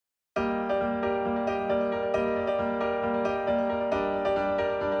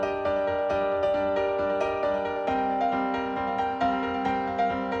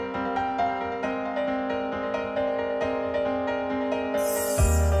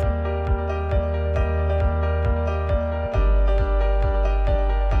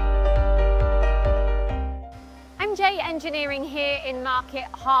in Market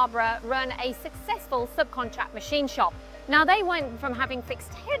Harborough run a successful subcontract machine shop. Now they went from having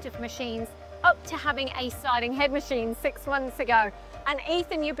fixed head of machines up to having a sliding head machine 6 months ago. And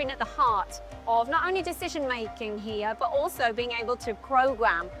Ethan, you've been at the heart of not only decision making here, but also being able to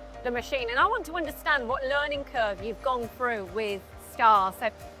program the machine. And I want to understand what learning curve you've gone through with Star. So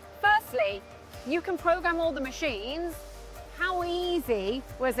firstly, you can program all the machines. How easy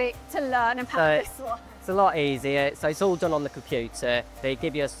was it to learn about this one? It's a lot easier. So it's all done on the computer. They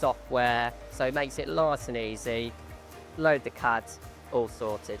give you a software, so it makes it nice and easy. Load the CAD, all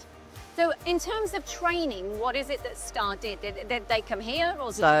sorted. So in terms of training, what is it that Star did? Did they come here?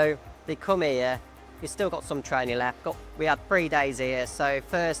 Or so they come here. We've still got some training left. We had 3 days here. So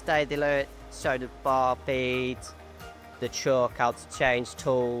first day they showed the bar feed, the chuck, how to change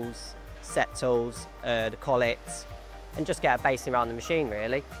tools, set tools, the collets, and just get a basic around the machine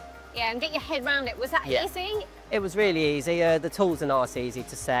really. Yeah, and get your head around it. Was that easy? It was really easy. The tools are nice, easy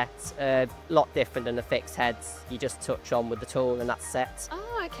to set. A lot different than the fixed heads. You just touch on with the tool and that's set.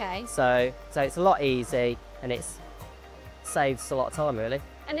 Oh, okay. So it's a lot easy and it saves a lot of time really.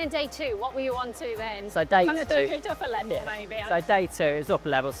 And then day 2, what were you on to then? So day 2. Kind of took it up a level maybe. So day 2 is up a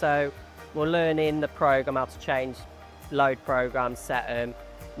level. So we're learning the program, how to change load programs, set them.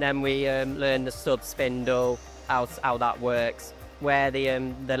 Then we learn the sub spindle, how that works, where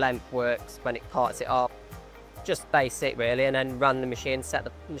the length works when it parts it up. Just basic really, and then run the machine, set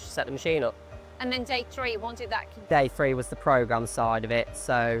the machine up. And then day 3, what did that? Day 3 was the program side of it.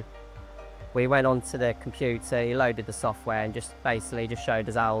 So we went onto the computer, he loaded the software and just basically just showed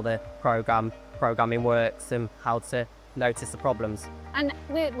us how the programming works and how to notice the problems. And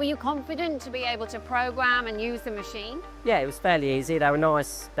were you confident to be able to program and use the machine? Yeah, it was fairly easy. They were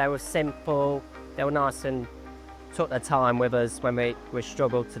nice, they were simple, they were nice and took their time with us when we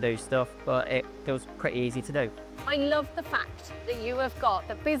struggled to do stuff, but it was pretty easy to do. I love the fact that you have got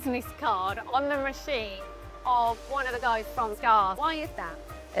the business card on the machine of one of the guys from Star. Why is that?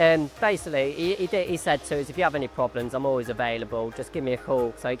 Basically, he said to us, if you have any problems, I'm always available, just give me a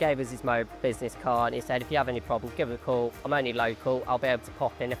call. So he gave us his business card and he said, if you have any problems, give us a call. I'm only local, I'll be able to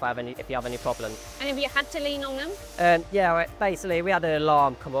pop in if you have any problems. And have you had to lean on them? Yeah, basically we had an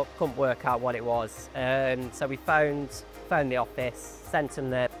alarm come up, couldn't work out what it was. So we phoned the office, sent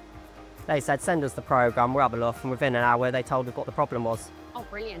them they said, send us the program, we'll have a look, and within an hour they told us what the problem was. Oh,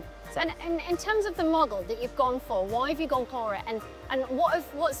 brilliant. And in terms of the model that you've gone for, why have you gone for it? And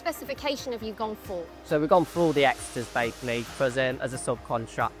what specification have you gone for? So we've gone for all the extras basically, because as a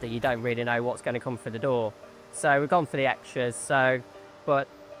subcontractor you don't really know what's going to come through the door. So we've gone for the extras, but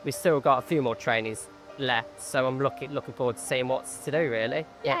we've still got a few more trainings left, so I'm looking forward to seeing what's to do really.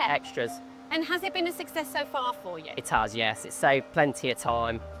 Yeah. What extras. And has it been a success so far for you? It has, yes. It's saved plenty of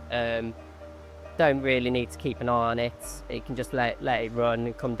time. Don't really need to keep an eye on it. You can just let it run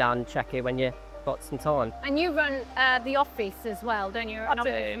and come down and check it when you've got some time. And you run the office as well, don't you? I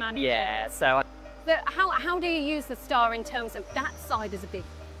do, yeah. So how do you use the Star in terms of that side as a big?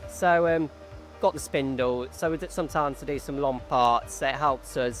 So got the spindle. So sometimes to do some long parts, it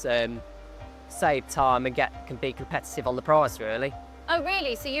helps us save time and can be competitive on the price really. Oh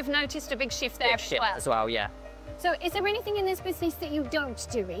really? So you've noticed a big shift there as well, yeah. So is there anything in this business that you don't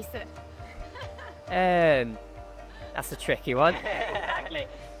do, Ethan? That's a tricky one. Exactly.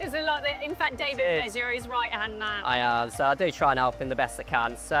 There's a lot that, in fact, David says you're his right hand man. I am, so I do try and help him the best I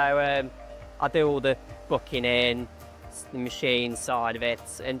can. So I do all the booking in, the machine side of it,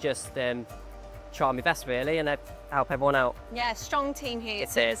 and just try my best really and help everyone out. Yeah, strong team here.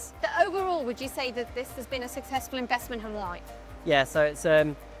 It is. So overall, would you say that this has been a successful investment of life? Yeah, so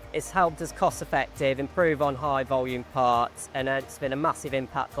it's helped us cost effective, improve on high volume parts, and it's been a massive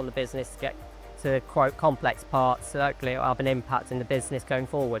impact on the business to get to quote complex parts, so hopefully it'll have an impact in the business going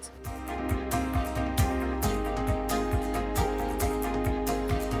forward.